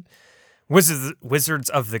interested. Wizards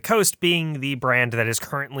of the Coast being the brand that is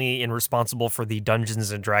currently responsible for the Dungeons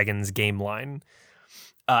 & Dragons game line,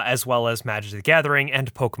 as well as Magic the Gathering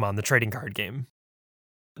and Pokemon, the trading card game.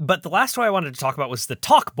 But the last toy I wanted to talk about was the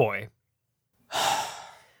Talk Boy.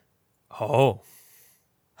 Oh.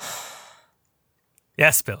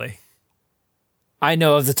 Yes, Billy. I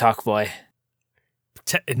know of the Talk Boy.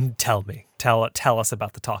 Tell me. Tell us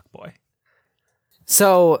about the Talk Boy.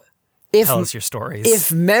 So, tell us your stories.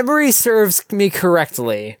 If memory serves me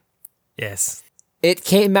correctly, yes, it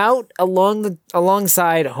came out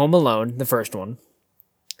alongside Home Alone, the first one.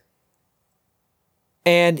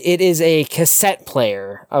 And it is a cassette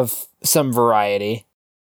player of some variety.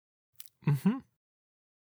 Mm-hmm.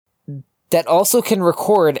 That also can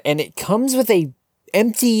record, and it comes with an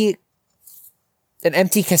empty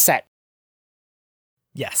cassette.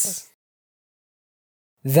 Yes.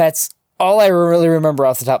 That's all I really remember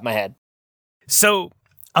off the top of my head. So,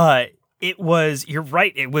 you're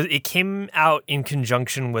right, it came out in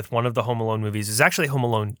conjunction with one of the Home Alone movies. It was actually Home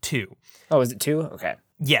Alone 2. Oh, was it 2? Okay.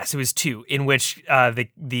 Yes, it was 2, in which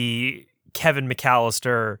the Kevin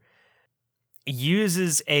McAllister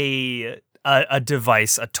uses a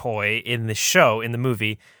device, a toy in the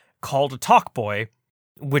movie, called a Talk Boy,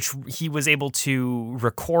 which he was able to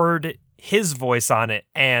record his voice on it,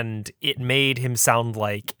 and it made him sound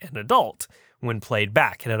like an adult when played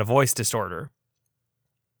back. It had a voice distorter.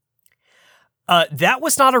 That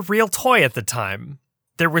was not a real toy at the time.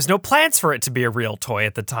 There was no plans for it to be a real toy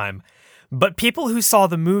at the time. But people who saw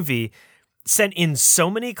the movie sent in so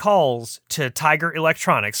many calls to Tiger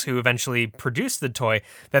Electronics, who eventually produced the toy,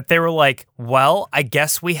 that they were like, well, I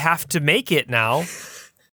guess we have to make it now.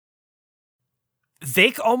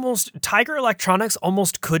 Tiger Electronics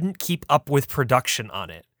almost couldn't keep up with production on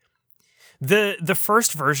it. The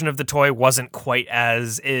first version of the toy wasn't quite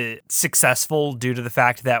as successful due to the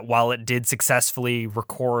fact that while it did successfully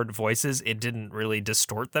record voices, it didn't really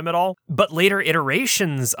distort them at all. But later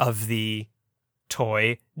iterations of the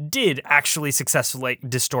toy did actually successfully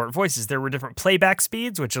distort voices. There were different playback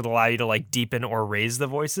speeds, which would allow you to deepen or raise the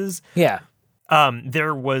voices. Yeah.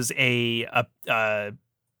 There was I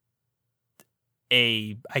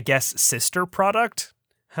guess, sister product,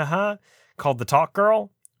 called the Talk Girl,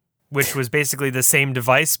 which was basically the same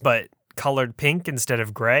device, but colored pink instead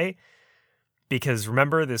of gray. Because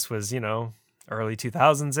remember, this was, early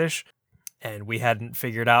 2000s-ish, and we hadn't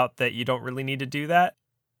figured out that you don't really need to do that.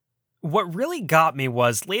 What really got me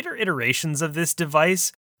was later iterations of this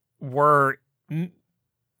device were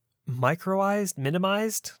microized,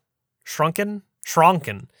 minimized, shrunken.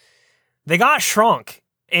 They got shrunk,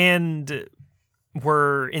 and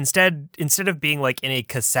were instead of being like in a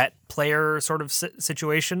cassette player sort of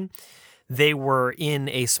situation, they were in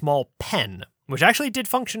a small pen, which actually did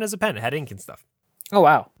function as a pen. It had ink and stuff. Oh,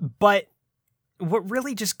 wow. But what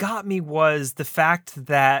really just got me was the fact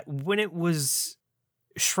that when it was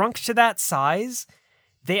shrunk to that size,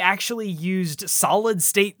 they actually used solid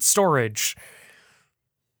state storage,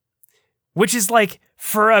 which is like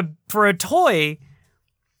for a toy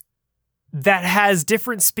that has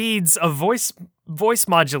different speeds of voice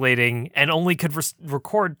modulating and only could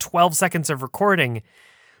record 12 seconds of recording.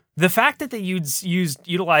 The fact that they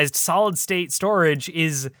utilized solid state storage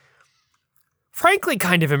is frankly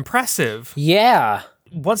kind of impressive. Yeah.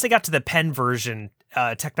 Once they got to the pen version,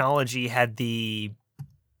 technology had the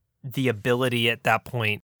ability at that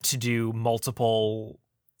point to do multiple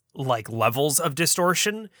like levels of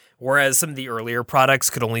distortion, whereas some of the earlier products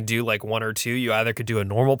could only do like one or two. You either could do a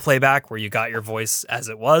normal playback where you got your voice as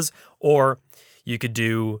it was, or you could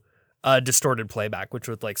do a distorted playback, which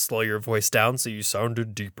would like slow your voice down so you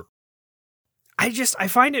sounded deeper. I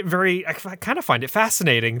kind of find it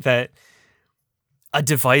fascinating that a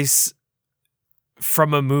device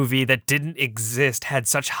from a movie that didn't exist had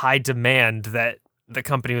such high demand that the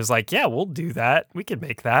company was like, yeah, we'll do that. We can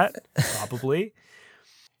make that, probably.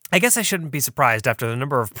 I guess I shouldn't be surprised after the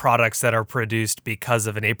number of products that are produced because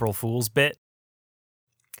of an April Fool's bit.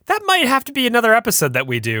 That might have to be another episode that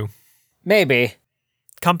we do. Maybe.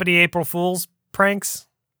 Company April Fool's pranks.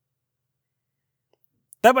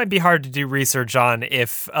 That might be hard to do research on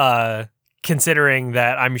if, considering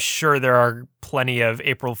that I'm sure there are plenty of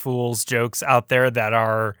April Fool's jokes out there that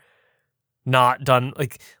are not done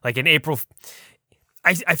like an April.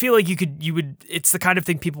 I feel like you would, it's the kind of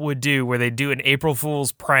thing people would do where they do an April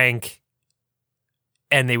Fool's prank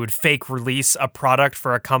and they would fake release a product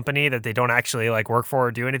for a company that they don't actually like work for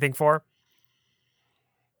or do anything for.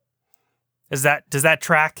 Does that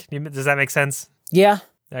track? Does that make sense? Yeah.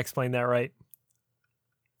 Did I explain that right?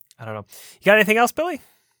 I don't know. You got anything else, Billy?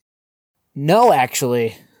 No,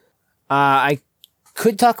 actually. I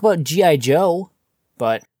could talk about G.I. Joe,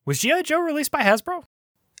 but... Was G.I. Joe released by Hasbro?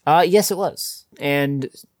 Yes, it was. And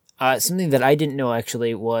something that I didn't know,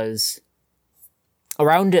 actually, was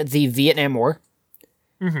around the Vietnam War,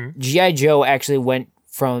 G.I. Joe actually went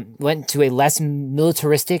to a less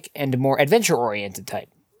militaristic and more adventure-oriented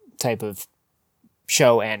type of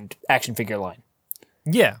show and action figure line.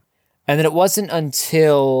 Yeah. And then it wasn't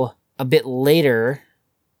until a bit later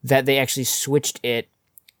that they actually switched it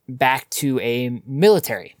back to a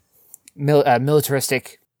militaristic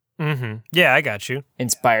Yeah, I got you.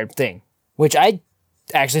 inspired thing, which I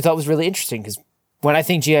actually thought was really interesting because when I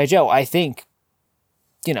think G.I. Joe, I think,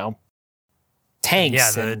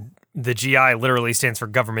 tanks. Yeah, the GI literally stands for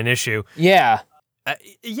government issue. Yeah.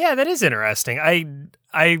 Yeah, that is interesting.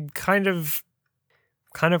 I kind of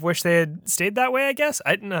wish they had stayed that way, I guess.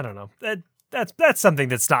 I don't know. That's something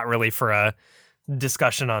that's not really for a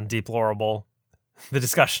discussion on Deplorable. The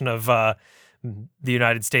discussion of the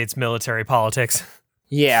United States military politics.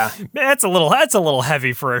 Yeah. That's a little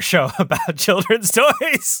heavy for a show about children's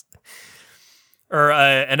toys. Or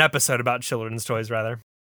an episode about children's toys, rather.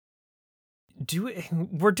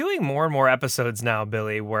 We're doing more and more episodes now,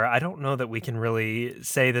 Billy, where I don't know that we can really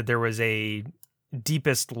say that there was a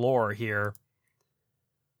deepest lore here.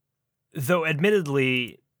 Though,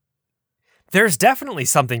 admittedly, there's definitely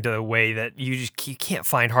something to the way that you can't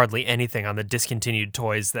find hardly anything on the discontinued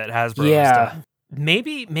toys that Hasbro has done.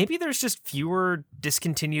 Maybe there's just fewer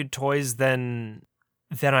discontinued toys than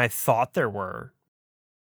I thought there were.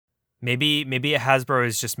 Maybe Hasbro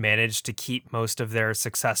has just managed to keep most of their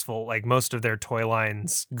toy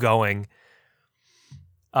lines going.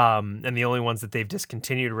 And the only ones that they've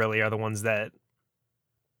discontinued really are the ones that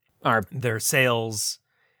are their sales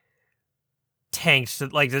tanked.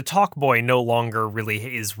 Like the Talk Boy no longer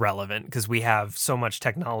really is relevant because we have so much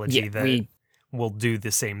technology that will do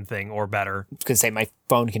the same thing or better. I was going to say my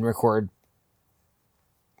phone can record,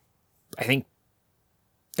 I think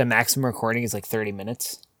the maximum recording is like 30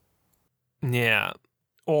 minutes. Yeah.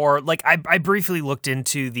 Or like I briefly looked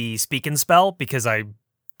into the Speak and Spell because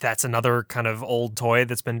that's another kind of old toy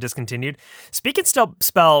that's been discontinued. Speak and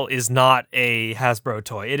Spell is not a Hasbro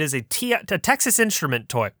toy. It is a Texas Instrument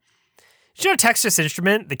toy. Did you know Texas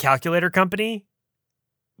Instrument, the calculator company,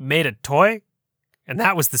 made a toy? And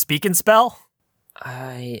that was the Speak and Spell?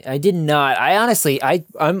 I did not. I honestly, I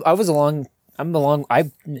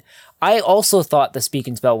also thought the Speak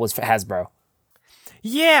and Spell was for Hasbro.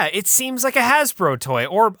 Yeah, it seems like a Hasbro toy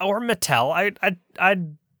or Mattel.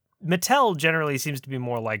 Mattel generally seems to be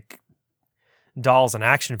more like dolls and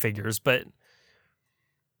action figures, but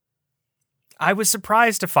I was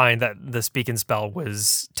surprised to find that the Speak and Spell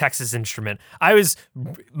was Texas Instrument. I was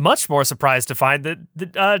much more surprised to find that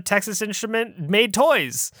the Texas Instrument made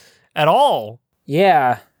toys at all.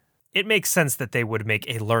 Yeah. It makes sense that they would make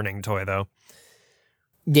a learning toy, though.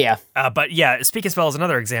 Yeah. But yeah, Speak and Spell is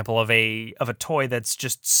another example of a toy that's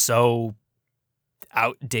just so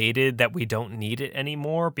outdated that we don't need it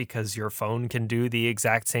anymore because your phone can do the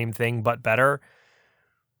exact same thing but better.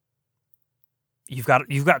 You've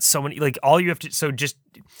got so many, like, all you have to, so just,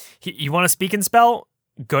 you want to Speak and Spell,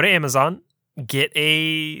 go to Amazon,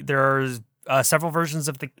 there's several versions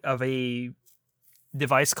of a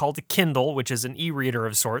device called a Kindle, which is an e-reader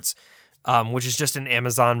of sorts, which is just an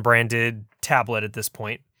Amazon branded tablet at this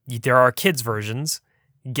point. There are kids versions.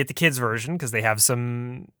 Get the kids version because they have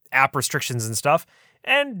some app restrictions and stuff,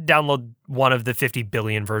 and download one of the 50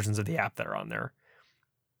 billion versions of the app that are on there.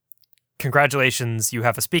 Congratulations, you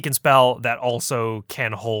have a Speak and Spell that also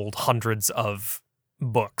can hold hundreds of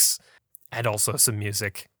books and also some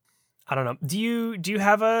music. I don't know. Do you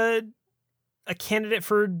have a candidate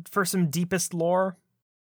for some deepest lore?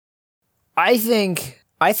 I think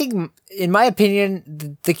in my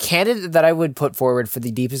opinion, the candidate that I would put forward for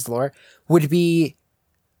the deepest lore would be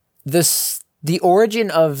the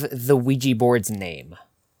origin of the Ouija board's name.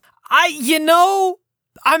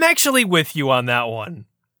 I'm actually with you on that one.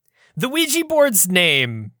 The Ouija board's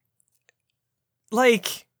name,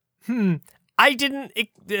 like, I didn't.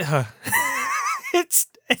 It's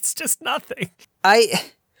just nothing.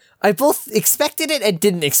 I both expected it and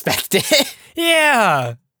didn't expect it.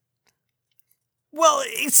 Yeah. Well,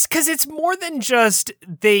 it's because it's more than just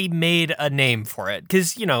they made a name for it.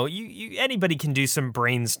 Because you anybody can do some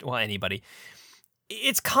anybody.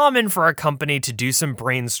 It's common for a company to do some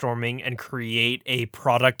brainstorming and create a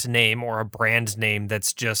product name or a brand name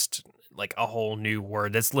that's just like a whole new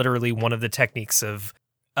word. That's literally one of the techniques of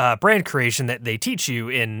brand creation that they teach you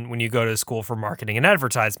when you go to school for marketing and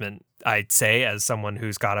advertisement. I'd say, as someone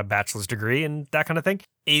who's got a bachelor's degree and that kind of thing,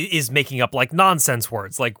 is making up like nonsense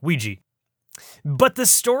words like Ouija. But the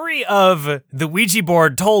story of the Ouija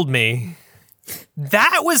board told me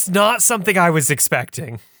that was not something I was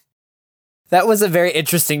expecting. That was a very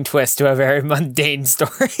interesting twist to a very mundane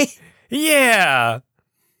story. Yeah.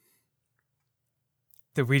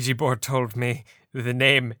 The Ouija board told me the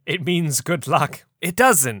name, it means good luck. It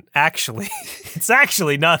doesn't, actually. It's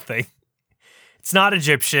actually nothing. It's not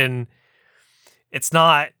Egyptian. It's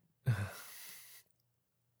not...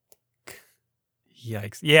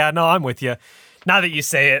 Yikes. Yeah, no, I'm with you. Now that you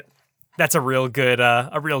say it, that's a real good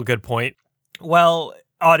point. Well,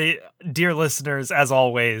 dear listeners, as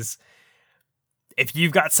always, if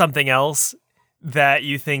you've got something else that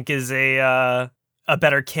you think is a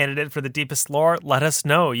better candidate for the deepest lore, let us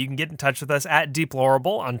know. You can get in touch with us at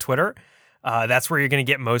Deeplorable on Twitter. That's where you're going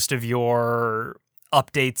to get most of your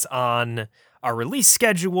updates on our release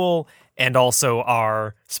schedule and also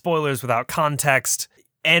our spoilers without context.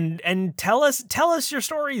 And tell us your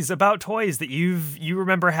stories about toys that you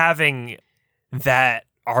remember having that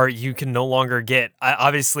you can no longer get.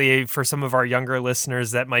 Obviously, for some of our younger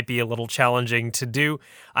listeners, that might be a little challenging to do.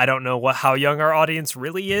 I don't know how young our audience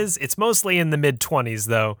really is. It's mostly in the mid-20s,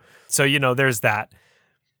 though. So, there's that.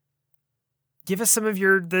 Give us some of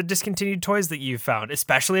the discontinued toys that you found,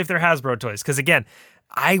 especially if they're Hasbro toys. Because, again,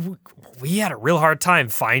 we had a real hard time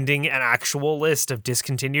finding an actual list of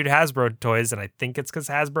discontinued Hasbro toys, and I think it's because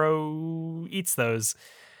Hasbro eats those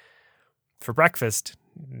for breakfast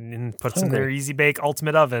and puts in their Easy Bake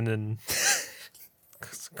Ultimate Oven and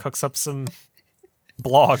cooks up some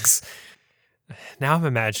blogs. Now I'm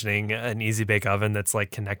imagining an Easy Bake Oven that's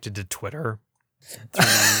like connected to Twitter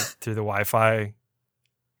through the Wi-Fi,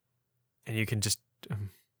 and you can just...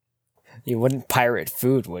 You wouldn't pirate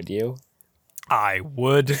food, would you? I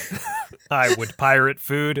would. I would pirate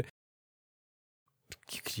food.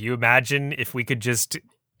 Could you imagine if we could just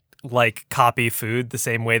like copy food the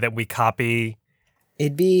same way that we copy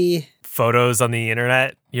It'd be photos on the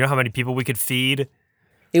internet? You know how many people we could feed?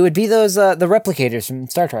 It would be those the replicators from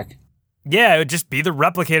Star Trek. Yeah, it would just be the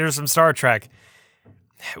replicators from Star Trek.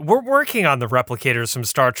 We're working on the replicators from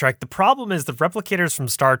Star Trek. The problem is the replicators from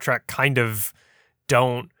Star Trek kind of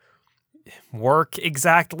don't work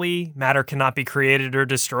exactly. Matter cannot be created or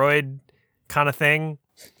destroyed kind of thing.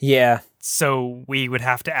 Yeah. So we would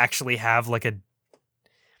have to actually have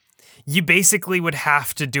you basically would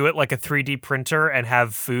have to do it like a 3D printer and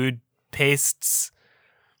have food pastes.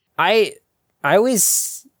 My personal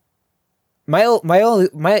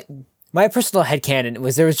headcanon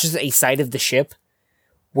was there was just a side of the ship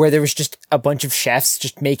where there was just a bunch of chefs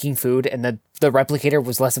just making food, and the replicator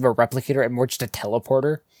was less of a replicator and more just a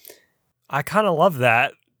teleporter. I kind of love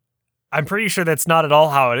that. I'm pretty sure that's not at all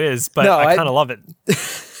how it is, but No, I kind of love it.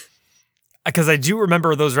 Because I do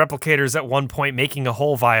remember those replicators at one point making a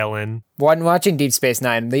whole violin. When watching Deep Space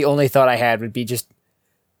Nine, the only thought I had would be just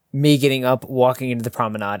me getting up, walking into the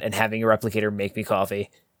promenade, and having a replicator make me coffee.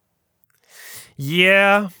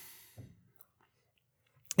 Yeah.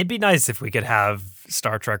 It'd be nice if we could have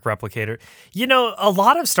Star Trek replicator. You know, a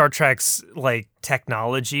lot of Star Trek's like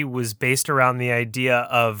technology was based around the idea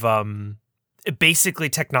of basically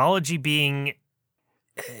technology being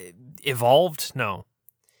evolved. No.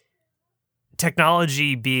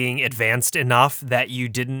 Technology being advanced enough that you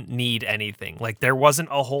didn't need anything. Like there wasn't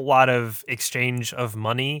a whole lot of exchange of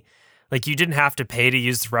money. Like you didn't have to pay to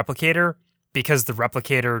use the replicator because the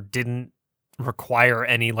replicator didn't require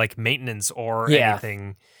any like maintenance or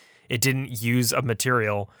anything. It didn't use a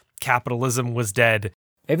material. Capitalism was dead.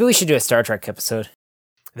 Maybe we should do a Star Trek episode.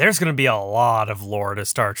 There's going to be a lot of lore to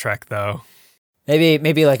Star Trek though.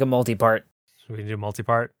 Maybe like a multi-part. Should we do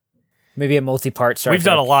multi-part? Maybe a multi-part Star Trek. We've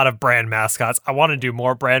done a lot of brand mascots. I want to do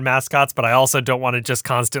more brand mascots, but I also don't want to just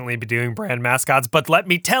constantly be doing brand mascots. But let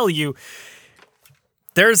me tell you,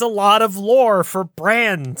 there's a lot of lore for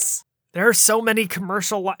brands. There are so many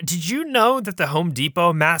commercial... Did you know that the Home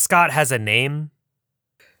Depot mascot has a name?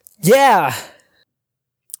 Yeah.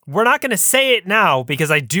 We're not going to say it now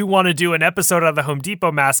because I do want to do an episode on the Home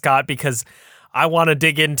Depot mascot because I want to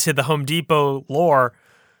dig into the Home Depot lore,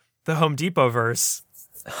 the Home Depot verse.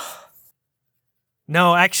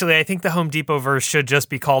 No, actually, I think the Home Depot verse should just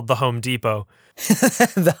be called the Home Depot.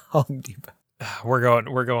 The Home Depot. We're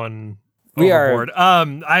going We overboard.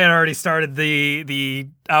 I had already started the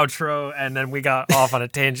outro, and then we got off on a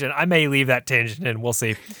tangent. I may leave that tangent in. We'll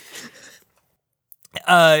see.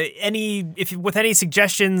 With any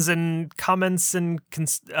suggestions and comments and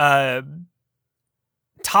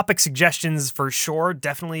topic suggestions for sure,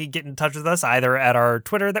 definitely get in touch with us either at our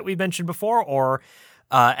Twitter that we mentioned before or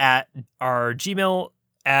at our Gmail.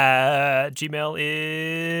 Gmail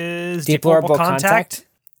is deplorablecontact.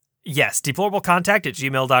 Yes,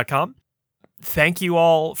 deplorablecontact@gmail.com. Thank you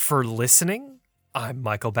all for listening. I'm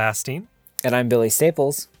Michael Bastine. And I'm Billy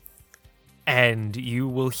Staples. And you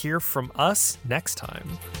will hear from us next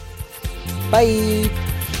time. Bye.